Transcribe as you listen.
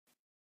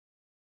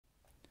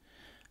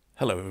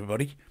Hello,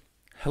 everybody.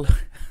 Hello,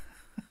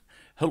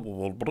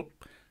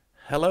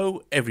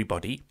 hello,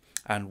 everybody,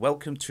 and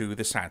welcome to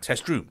the Sound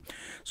Test Room.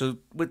 So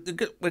we're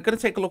going to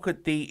take a look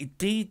at the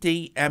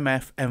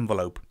DDMF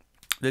envelope.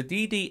 The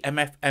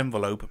DDMF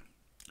envelope,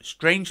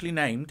 strangely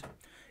named,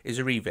 is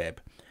a reverb.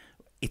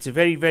 It's a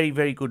very, very,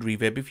 very good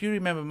reverb. If you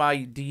remember my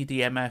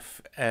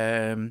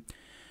DDMF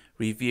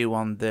review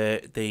on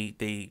the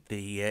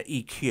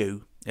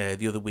EQ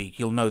the other week,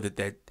 you'll know that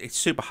it's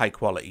super high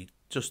quality,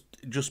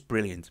 just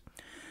brilliant.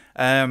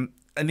 And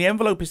the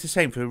envelope is the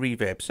same for a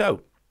reverb.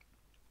 So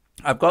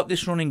I've got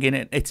this running in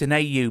it. It's an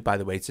AU, by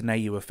the way. It's an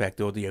AU effect,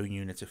 audio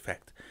unit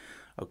effect.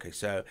 Okay,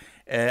 so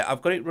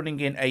I've got it running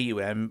in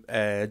AUM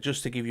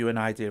just to give you an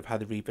idea of how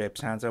the reverb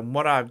sounds. And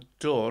what I've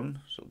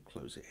done, so I'll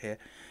close it here,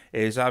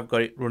 is I've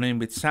got it running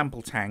with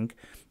SampleTank,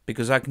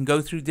 because I can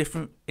go through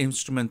different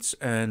instruments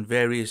and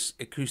various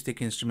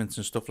acoustic instruments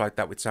and stuff like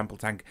that with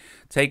SampleTank.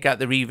 Take out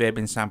the reverb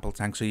in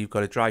SampleTank, so you've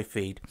got a dry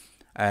feed.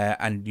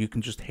 And you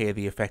can just hear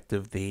the effect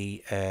of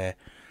the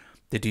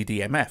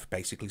DDMF,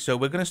 basically. So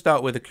we're going to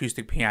start with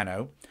acoustic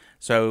piano.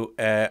 So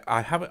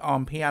I have it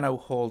on piano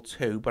hall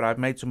 2, but I've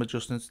made some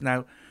adjustments.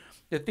 Now,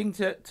 the thing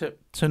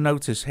to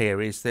notice here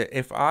is that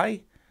if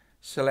I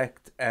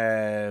select,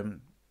 let's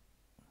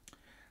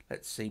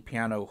see,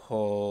 piano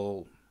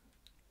hall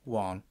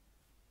 1,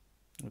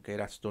 okay,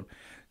 that's done.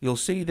 You'll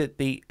see that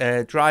the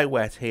dry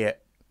wet here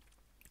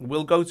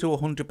will go to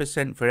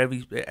 100% for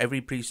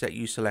every preset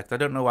you select. I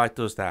don't know why it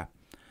does that.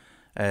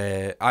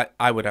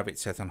 I would have it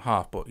set on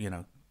half, but you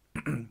know,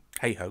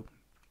 hey ho,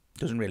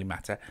 doesn't really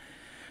matter.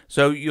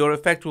 So your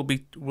effect will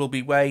be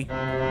way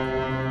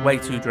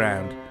too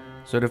drowned.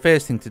 So the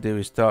first thing to do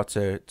is start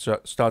to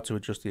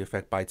adjust the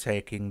effect by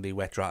taking the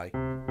wet dry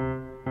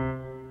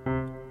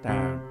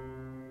down.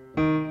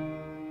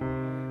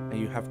 Now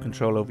you have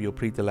control over your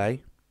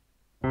pre-delay.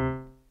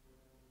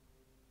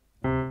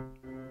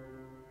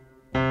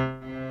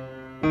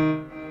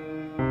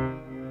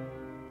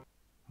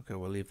 Okay,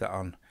 we'll leave that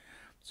on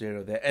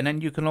 0 there, and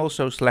then you can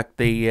also select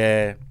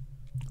the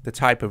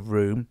type of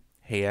room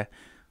here.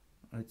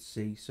 Let's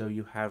see, so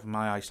you have,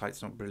 my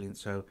eyesight's not brilliant,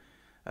 so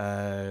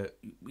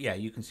yeah,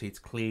 you can see it's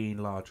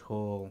clean, large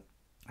hall,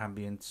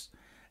 ambience,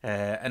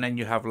 and then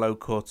you have low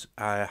cut,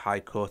 high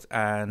cut,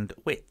 and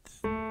width.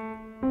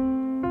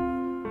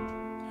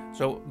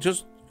 So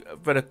just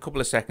for a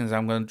couple of seconds,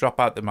 I'm going to drop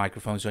out the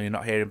microphone so you're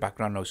not hearing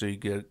background noise, so you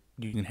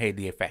can hear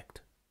the effect.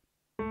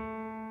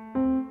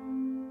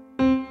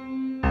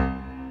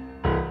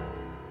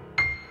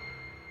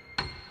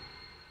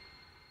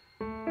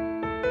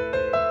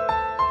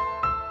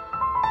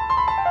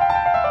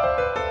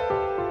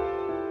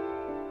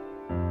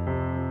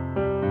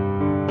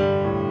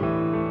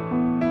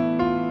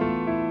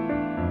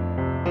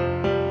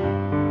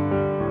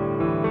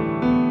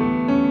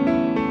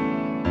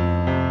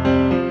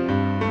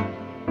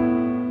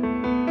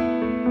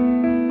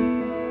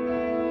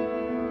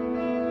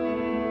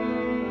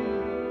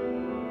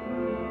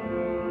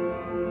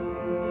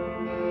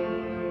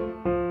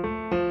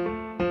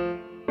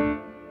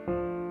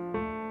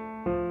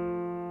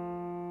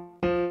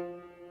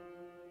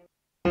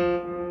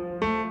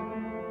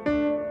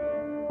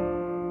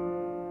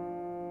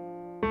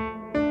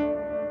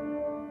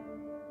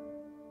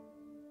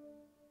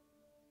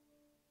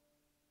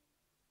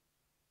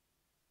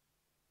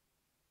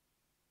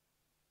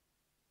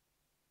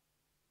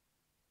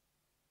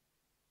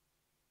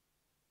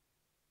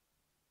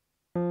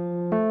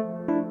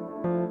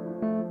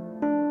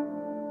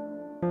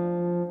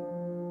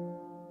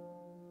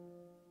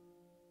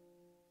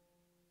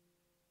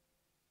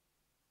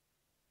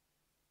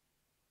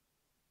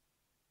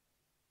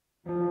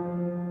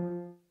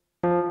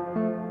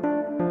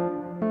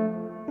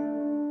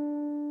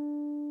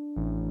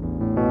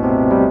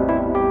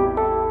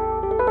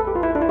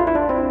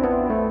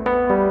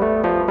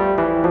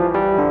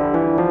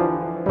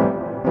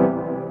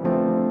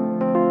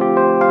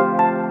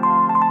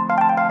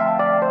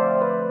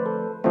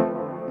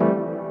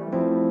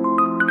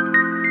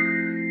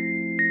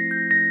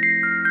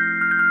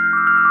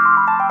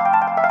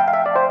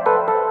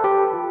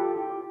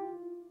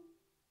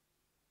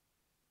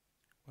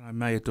 I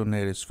may have done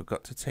there is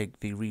forgot to take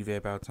the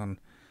reverb out on,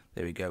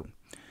 there we go,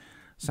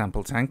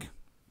 SampleTank.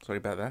 Sorry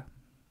about that.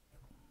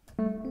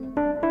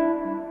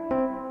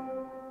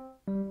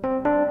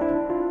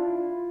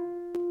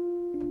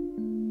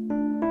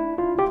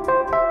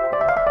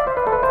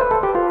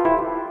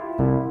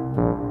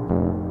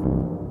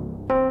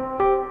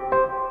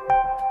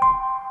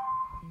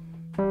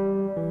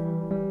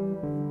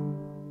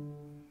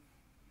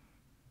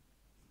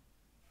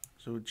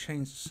 So we'll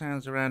change the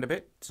sounds around a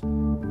bit.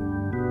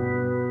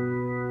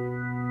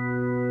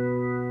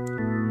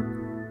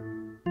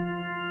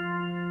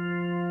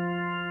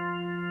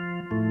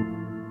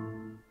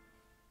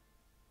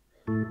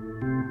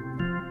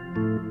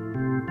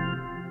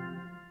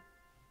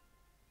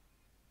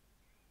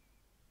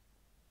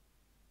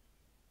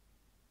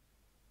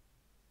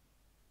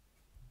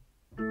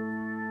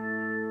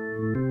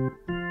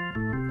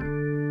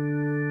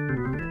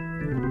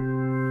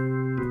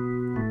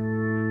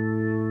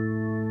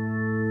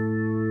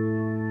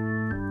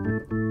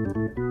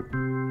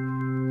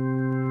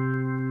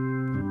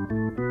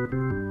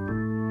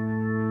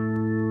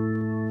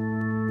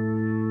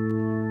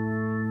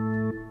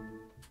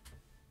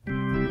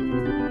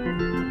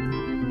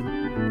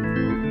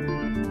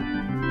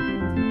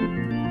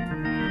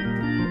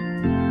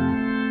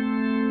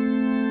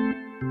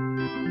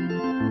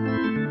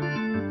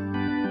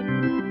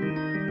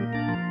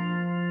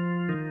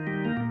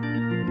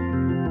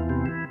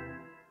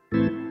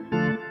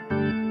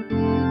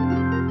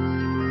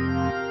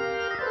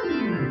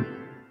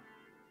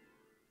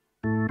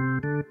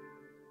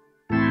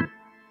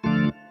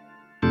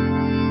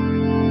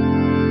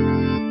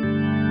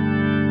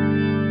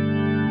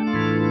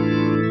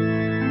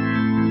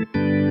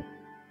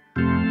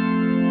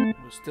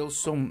 Still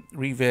some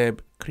reverb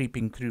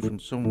creeping through from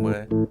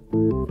somewhere.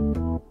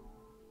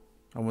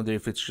 I wonder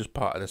if it's just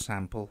part of the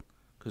sample,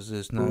 because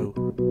there's no...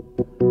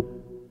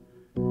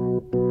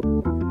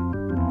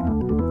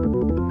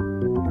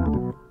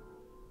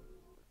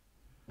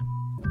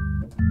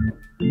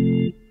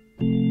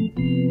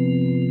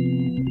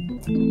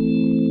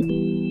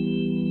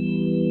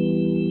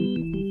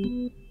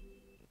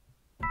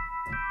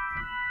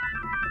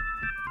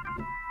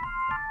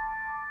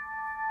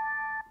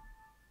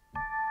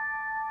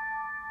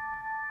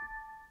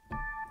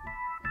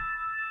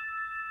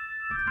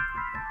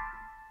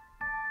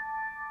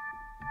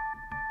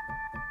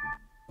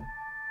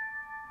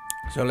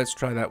 So let's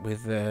try that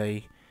with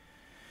a...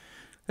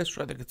 Let's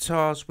try the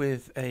guitars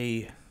with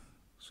a...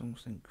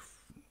 something...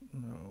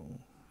 No,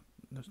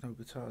 there's no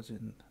guitars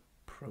in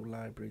Pro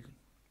Library.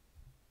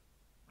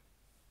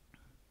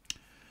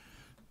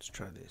 Let's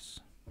try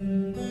this.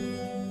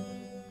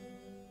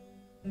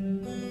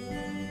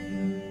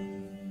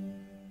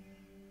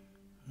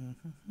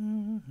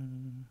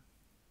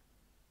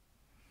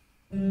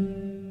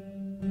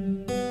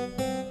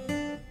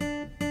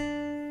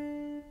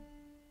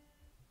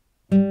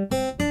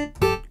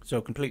 So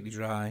completely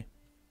dry.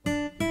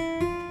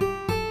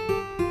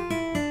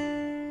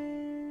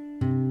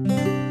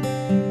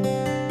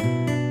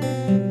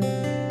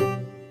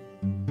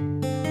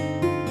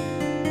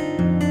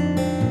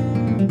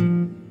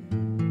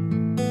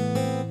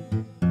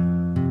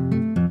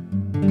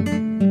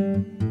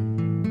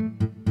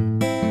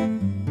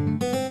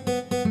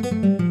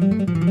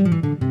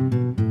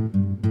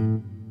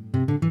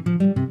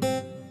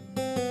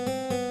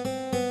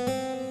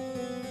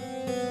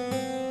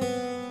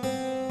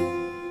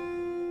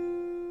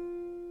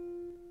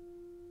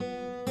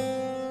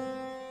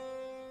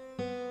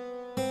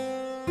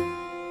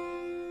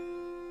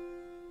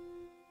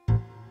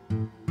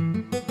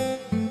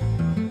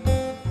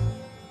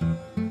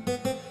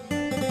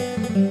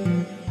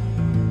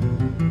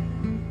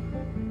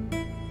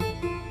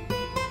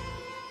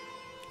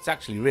 It's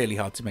actually really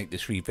hard to make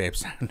this reverb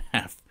sound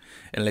have,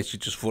 unless you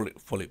just put it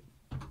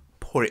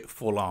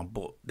full on.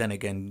 But then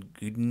again,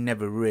 you'd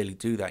never really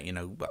do that, you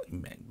know. But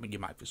you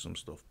might for some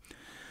stuff.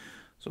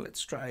 So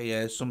let's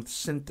try some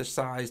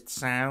synthesized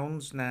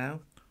sounds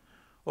now.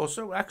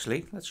 Also,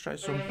 actually, let's try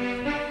some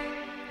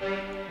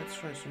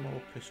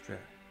orchestra.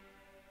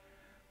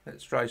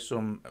 Let's try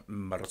some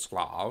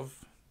Miroslav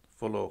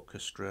full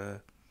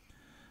orchestra.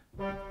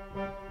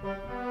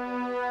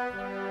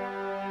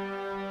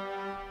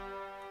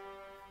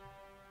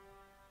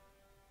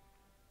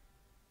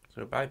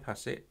 So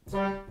bypass it.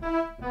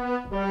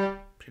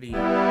 Pretty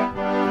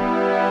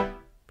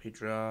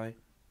dry.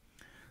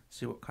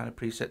 See what kind of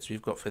presets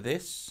we've got for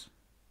this.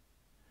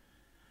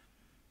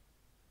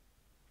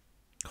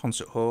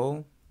 Concert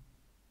hall.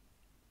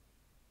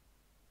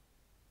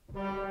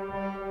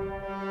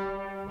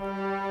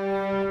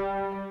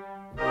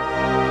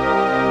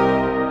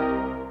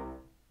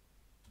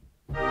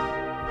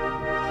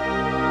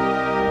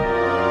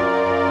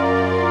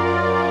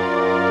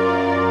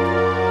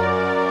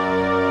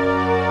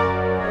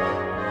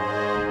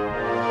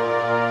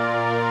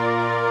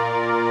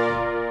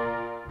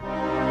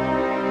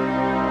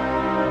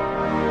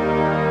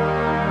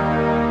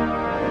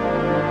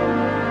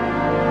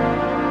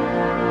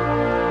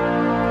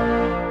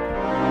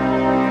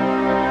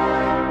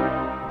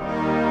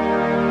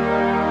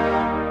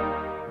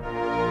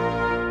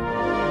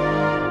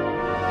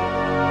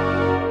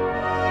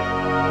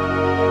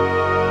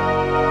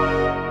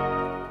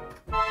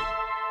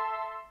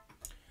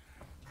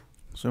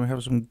 So we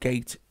have some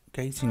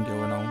gating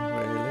going on,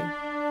 really.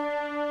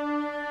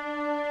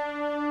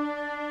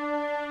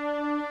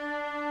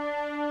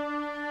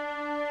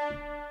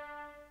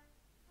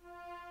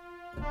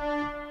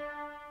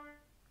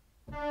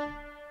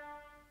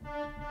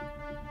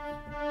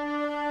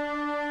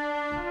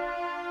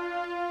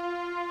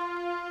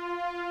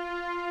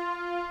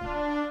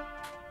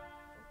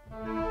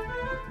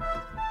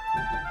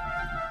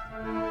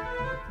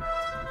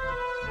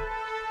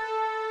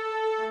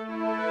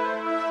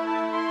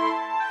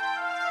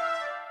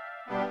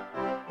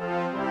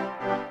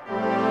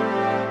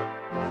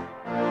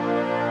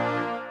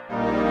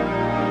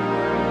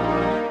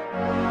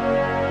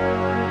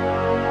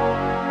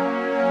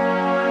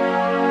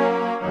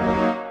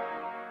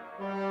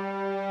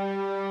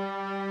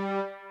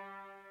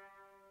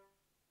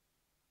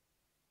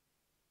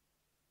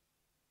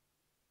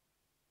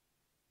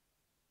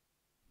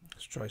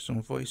 Let's try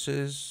some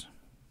voices.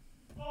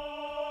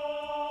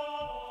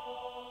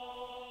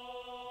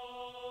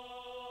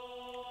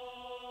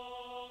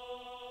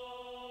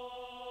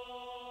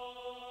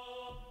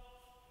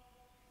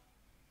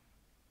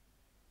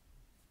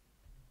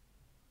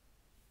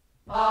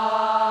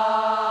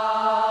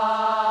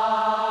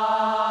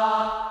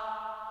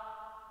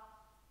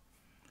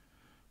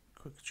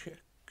 Quick check.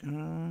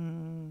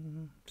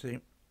 See,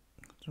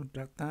 so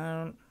that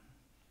down.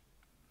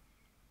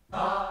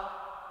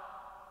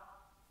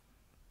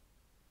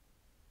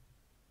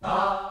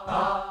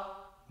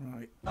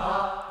 Right.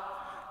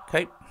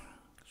 Okay.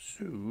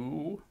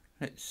 So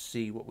Let's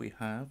see what we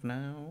have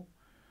now.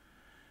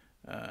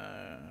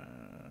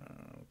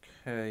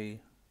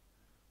 Okay,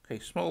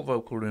 small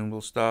vocal room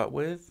we'll start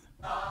with.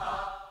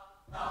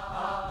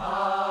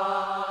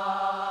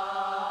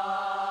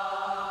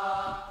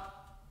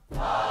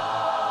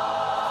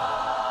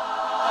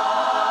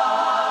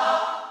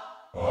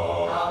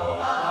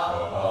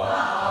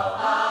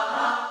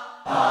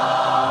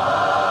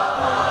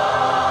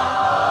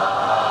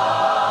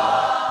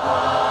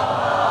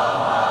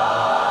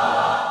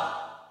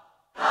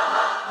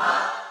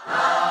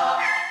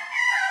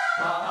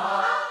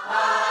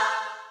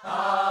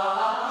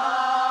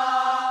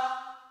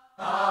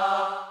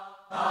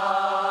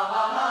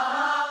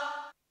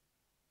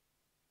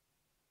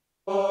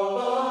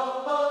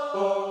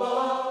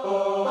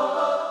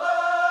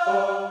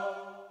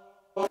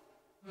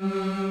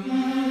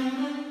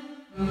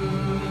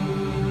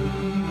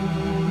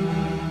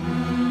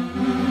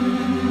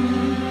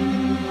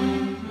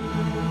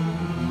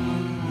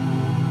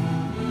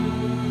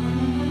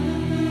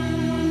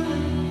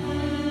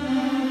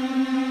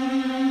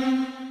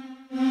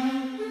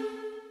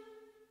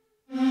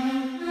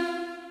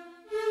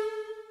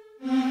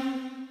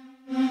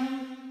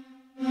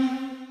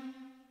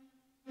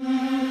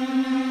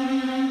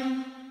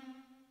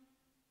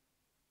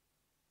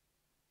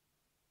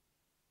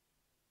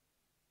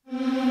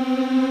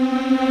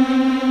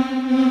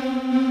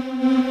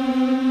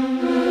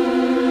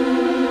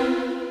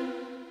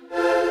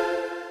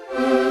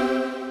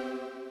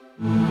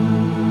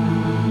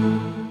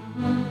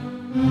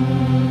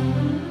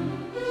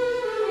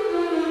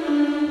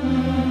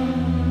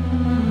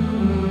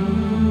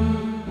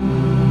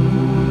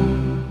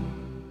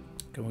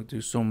 Do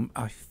some,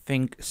 I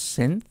think,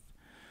 some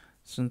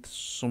synth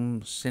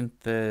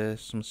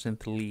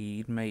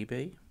lead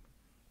maybe.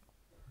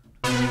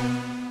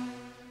 Extract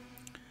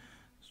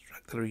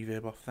the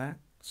reverb off that.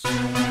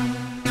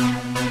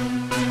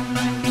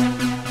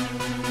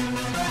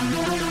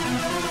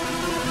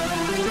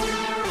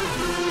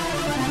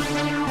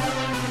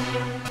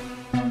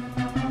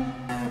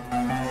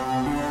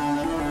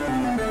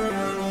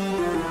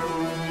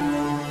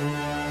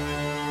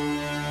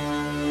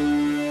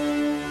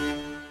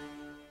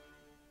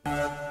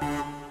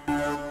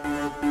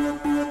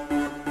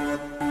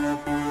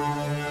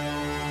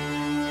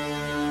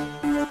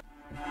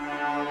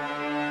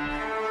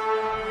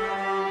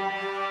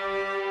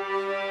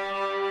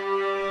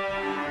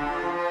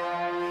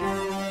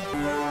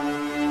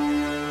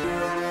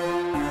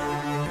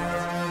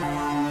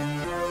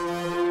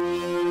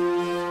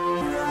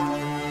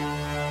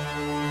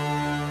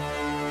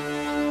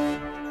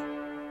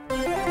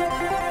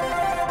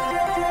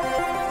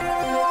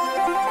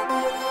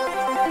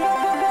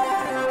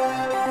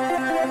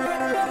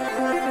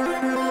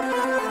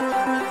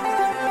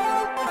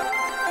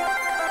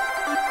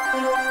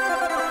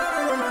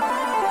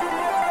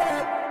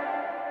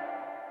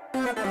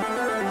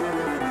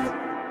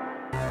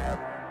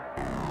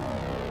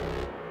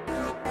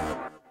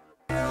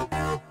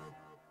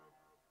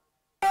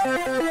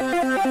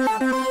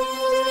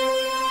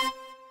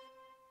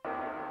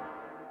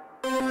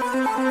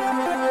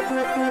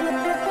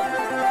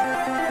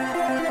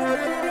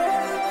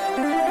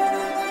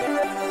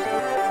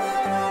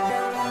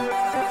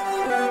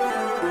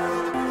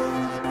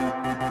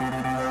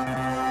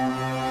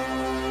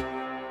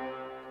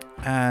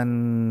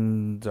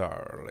 And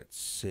let's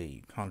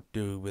see, can't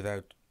do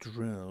without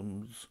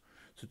drums.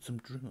 So some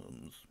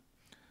drums.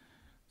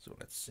 So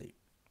let's see.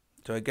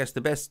 So I guess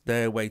the best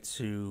way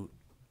to,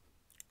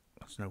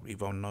 as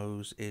everyone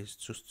knows, is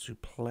just to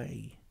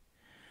play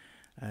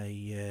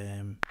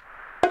a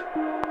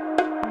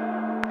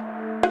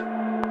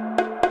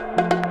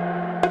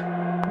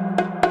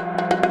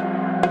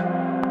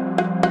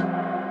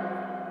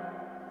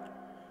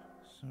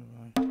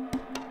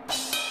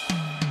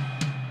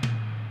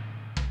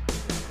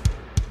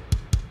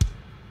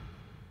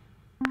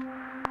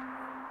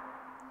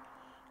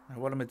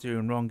what am I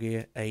doing wrong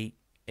here? A.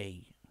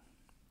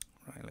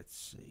 Right, let's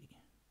see.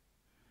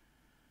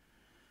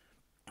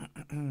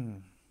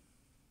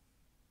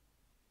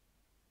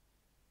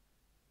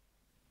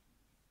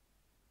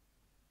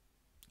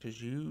 Because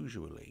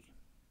usually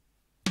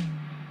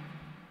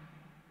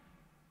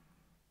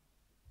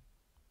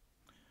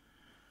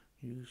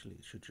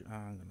it should.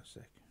 Hang on a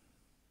sec.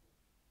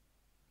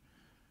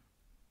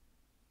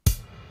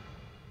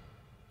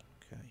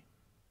 Okay.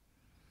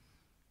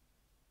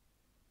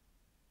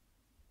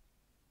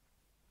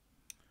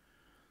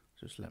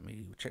 Just let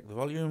me check the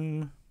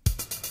volume.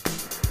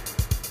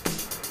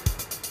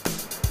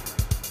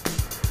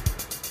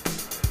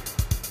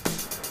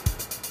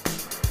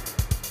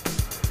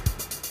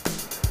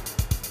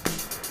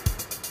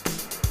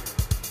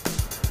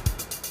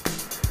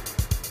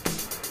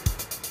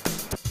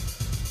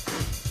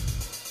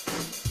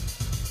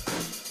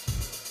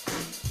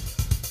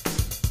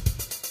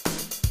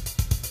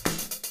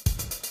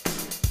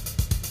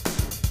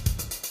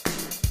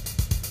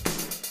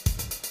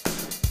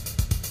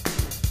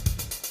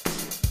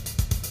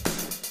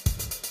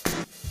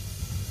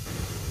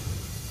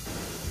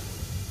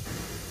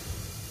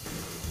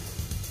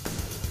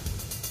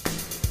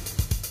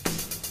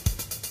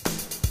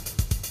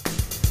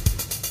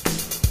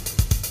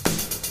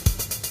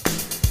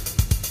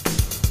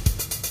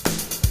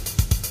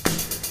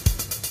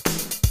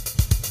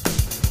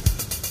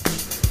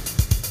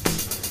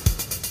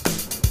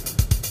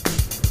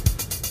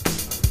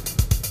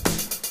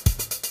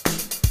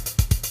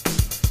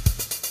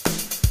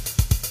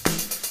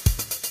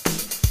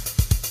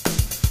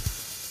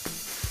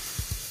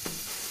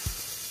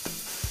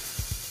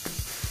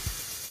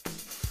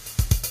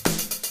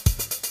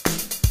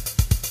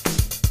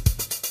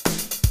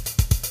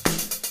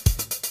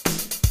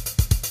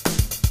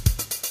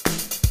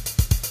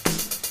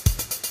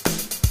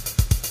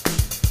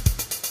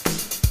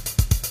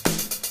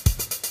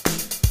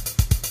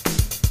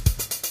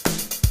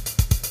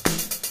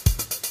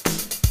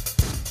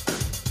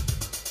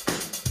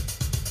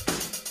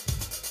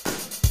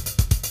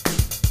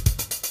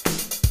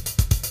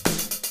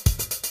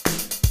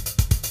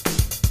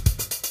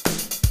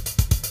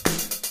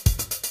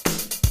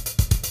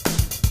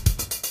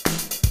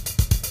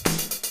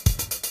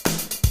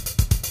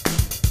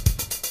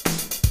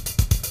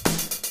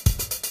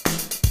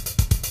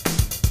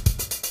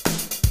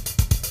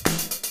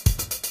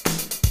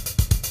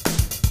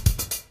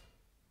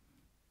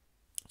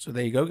 So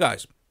there you go,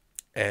 guys.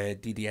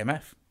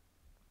 DDMF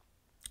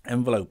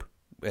Envelope,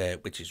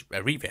 which is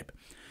a reverb.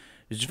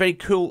 It's very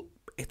cool.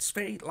 It's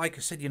very, like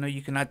I said, you know,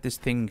 you can add this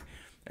thing.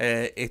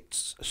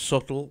 It's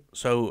subtle.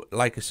 So,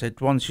 like I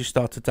said, once you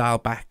start to dial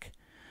back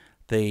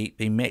the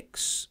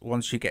mix,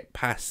 once you get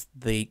past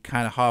the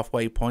kind of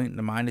halfway point,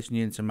 the minus and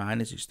into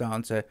minus, you're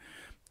starting to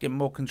get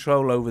more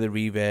control over the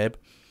reverb.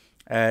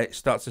 It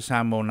starts to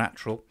sound more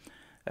natural.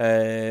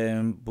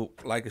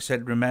 But like I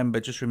said,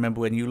 just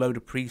remember when you load a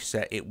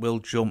preset, it will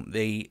jump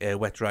the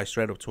wet dry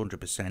straight up to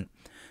 100%.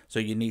 So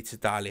you need to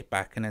dial it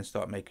back and then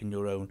start making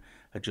your own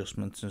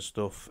adjustments and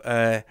stuff.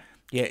 Yeah,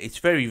 it's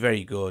very,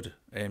 very good.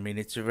 I mean,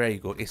 it's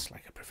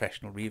like a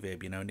professional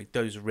reverb, you know, and it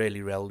does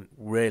really well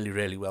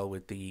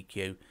with the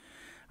EQ.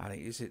 I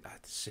think, is it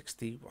at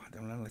 60? I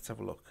don't know. Let's have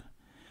a look.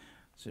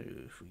 So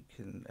if we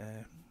can,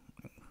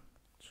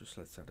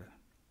 let's add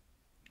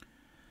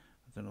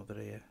another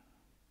here.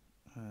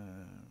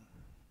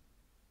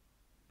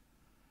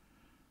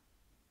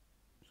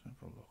 Let's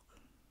have a look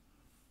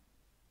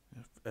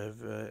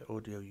of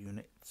audio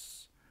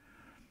units.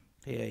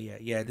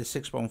 Yeah, the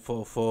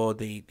 6144 for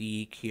the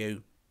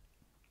EQ,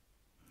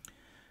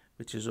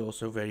 which is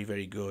also very,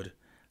 very good.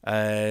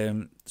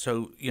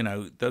 So you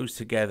know, those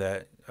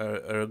together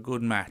are a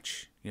good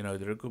match. You know,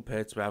 they're a good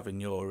pair to have in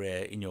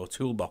your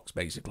toolbox,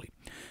 basically,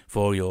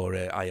 for your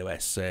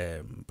iOS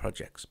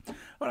projects.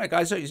 All right,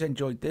 guys, I hope you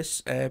enjoyed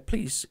this.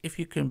 Please, if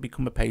you can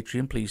become a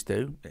Patreon, please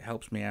do. It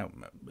helps me out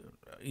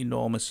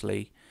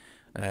enormously.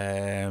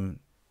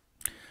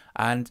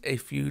 And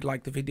if you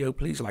like the video,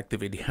 please like the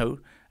video.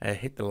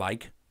 Hit the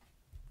like,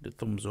 the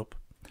thumbs up,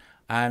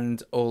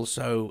 and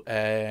also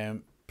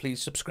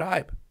please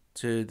subscribe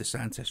to the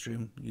Sound Test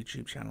Room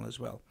YouTube channel as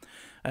well.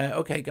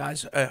 Okay,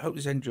 guys, I hope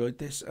you enjoyed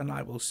this, and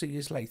I will see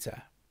you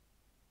later.